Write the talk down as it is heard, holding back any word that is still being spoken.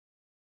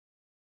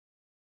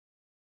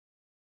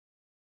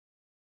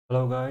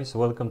Hello guys,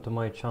 welcome to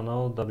my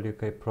channel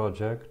WK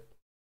Project.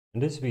 In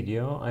this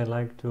video I'd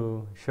like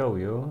to show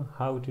you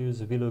how to use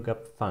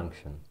VLOOKUP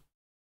function.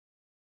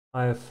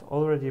 I've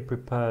already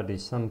prepared a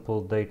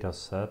sample data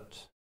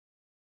set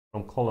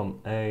from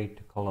column A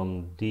to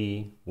column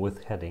D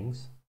with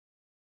headings.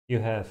 You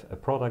have a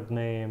product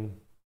name,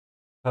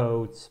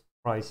 codes,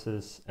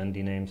 prices and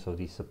the names of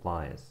the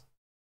suppliers.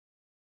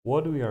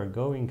 What we are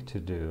going to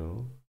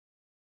do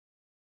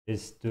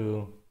is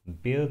to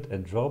build a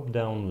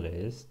drop-down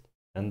list,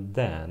 and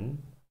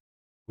then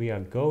we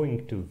are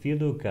going to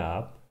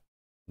VLOOKUP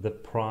the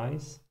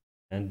price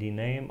and the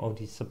name of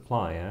the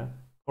supplier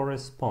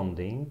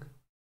corresponding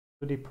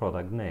to the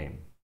product name.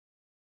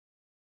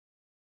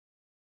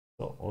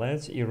 So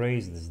let's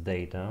erase this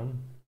data,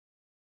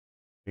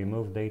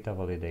 remove data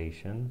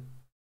validation,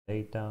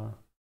 data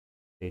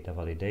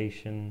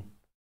validation,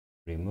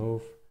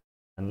 remove,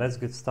 and let's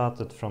get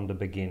started from the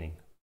beginning.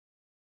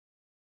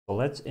 So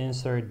let's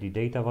insert the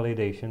data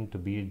validation to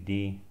build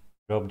the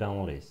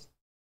drop-down list.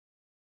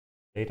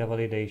 Data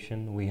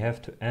validation, we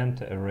have to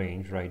enter a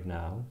range right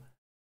now.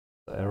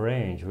 So a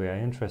range we are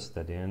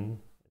interested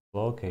in is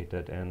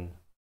located in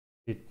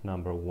sheet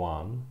number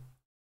 1,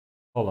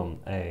 column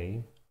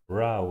A,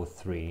 row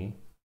 3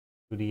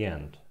 to the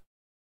end.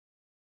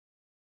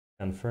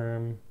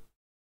 Confirm,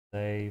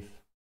 save,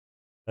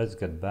 let's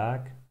get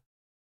back.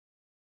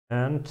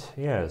 And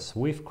yes,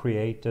 we've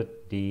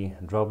created the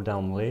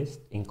drop-down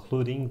list,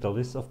 including the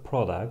list of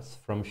products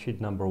from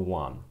sheet number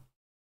 1.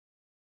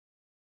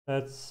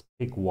 Let's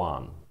pick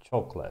one,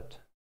 chocolate.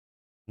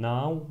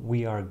 Now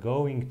we are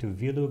going to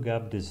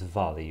VLOOKUP this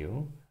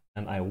value,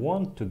 and I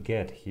want to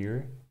get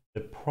here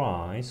the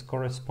price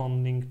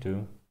corresponding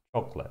to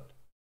chocolate.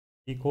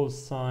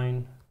 Equals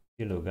sign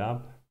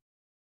VLOOKUP.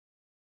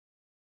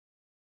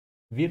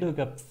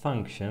 VLOOKUP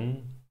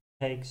function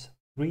takes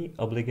 3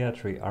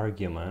 obligatory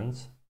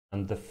arguments,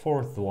 and the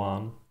 4th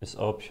one is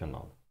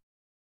optional.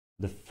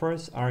 The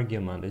first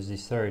argument is the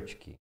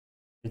search key.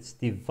 It's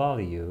the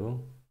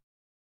value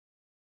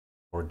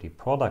for the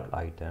product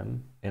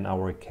item, in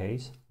our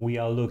case, we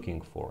are looking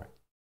for.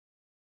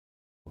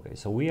 Okay,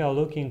 so we are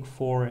looking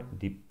for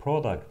the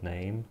product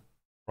name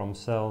from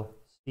cell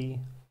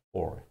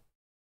C4.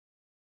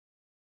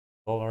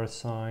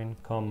 $,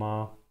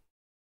 comma.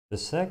 The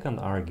second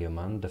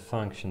argument the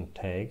function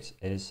takes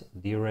is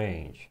the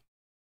range.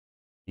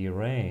 The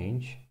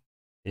range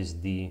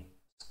is the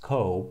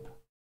scope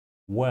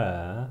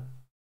where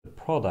the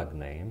product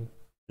name,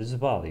 this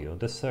value,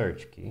 the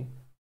search key,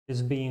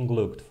 is being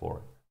looked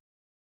for.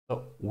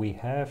 So we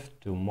have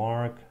to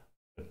mark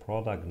the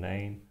product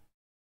name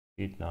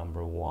sheet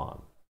number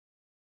 1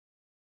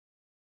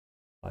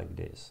 like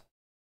this,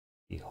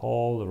 the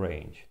whole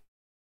range.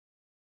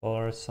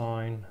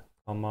 $,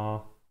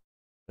 comma,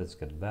 let's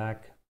get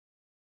back.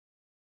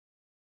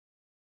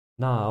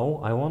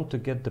 Now I want to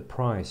get the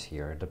price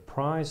here. The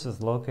price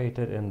is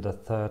located in the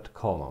 3rd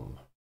column.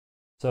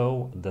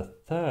 So the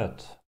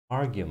 3rd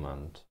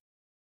argument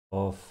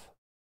of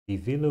the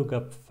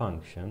VLOOKUP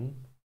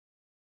function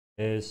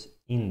is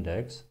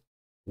index,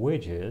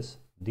 which is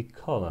the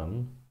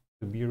column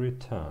to be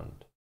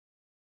returned.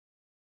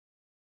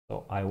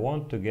 So I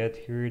want to get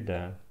here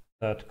the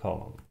 3rd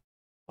column.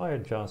 I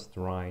just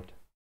write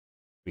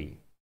 3,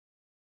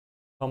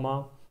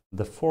 comma.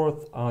 The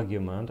 4th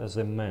argument, as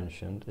I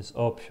mentioned, is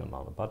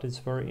optional, but it's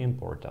very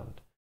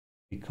important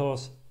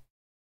because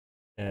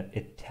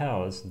it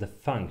tells the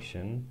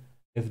function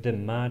if the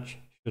match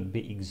should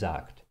be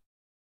exact.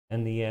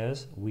 And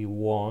yes, we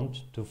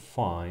want to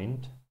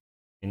find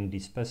in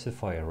the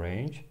specifier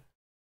range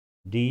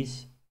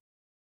this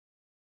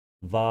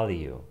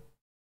value,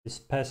 the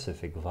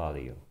specific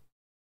value.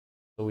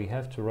 So we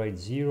have to write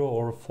 0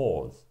 or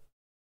false,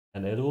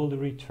 and it will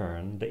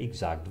return the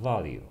exact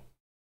value.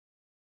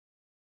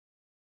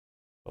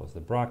 Close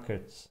the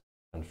brackets,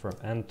 confirm,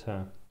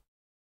 enter.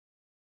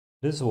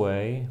 This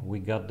way we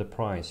got the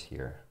price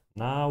here.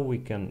 Now we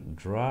can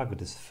drag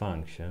this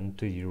function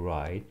to the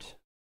right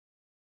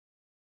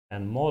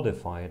and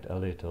modify it a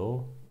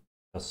little.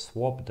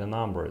 Swap the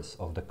numbers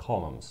of the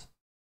columns.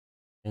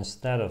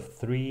 Instead of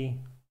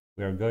 3,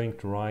 we are going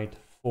to write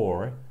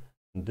 4.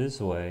 This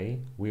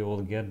way we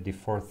will get the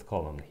 4th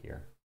column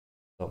here.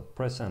 So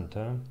press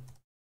enter.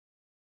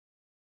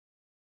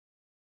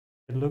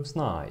 It looks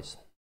nice.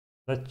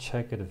 Let's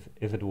check it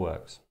if it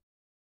works.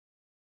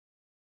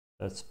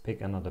 Let's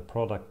pick another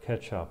product,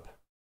 ketchup.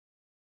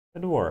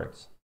 It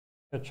works.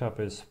 Ketchup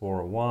is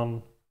for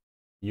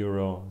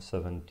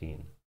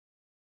 €1.17.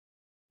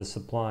 The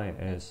supply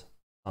is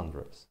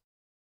hundreds.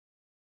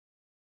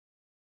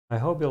 I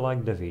hope you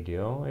liked the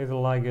video. If you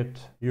like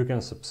it, you can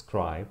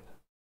subscribe.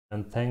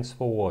 And thanks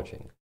for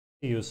watching.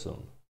 See you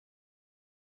soon.